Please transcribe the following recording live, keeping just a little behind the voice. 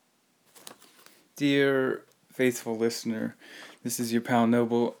Dear faithful listener, this is your pal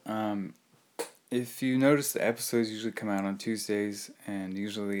Noble. If you notice, the episodes usually come out on Tuesdays and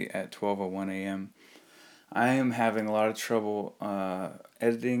usually at 12:01 a.m. I am having a lot of trouble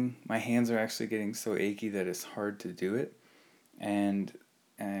editing. My hands are actually getting so achy that it's hard to do it, and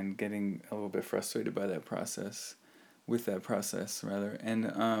getting a little bit frustrated by that process, with that process rather.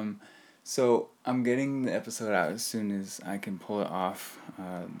 So I'm getting the episode out as soon as I can pull it off.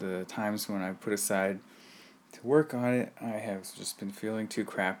 The times when I put aside to work on it, I have just been feeling too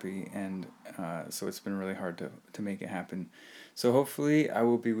crappy, and so it's been really hard to make it happen. So hopefully, I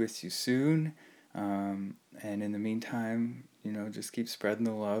will be with you soon. And in the meantime, just keep spreading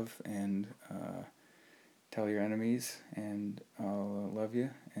the love and tell your enemies, and I'll love you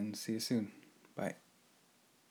and see you soon. Bye.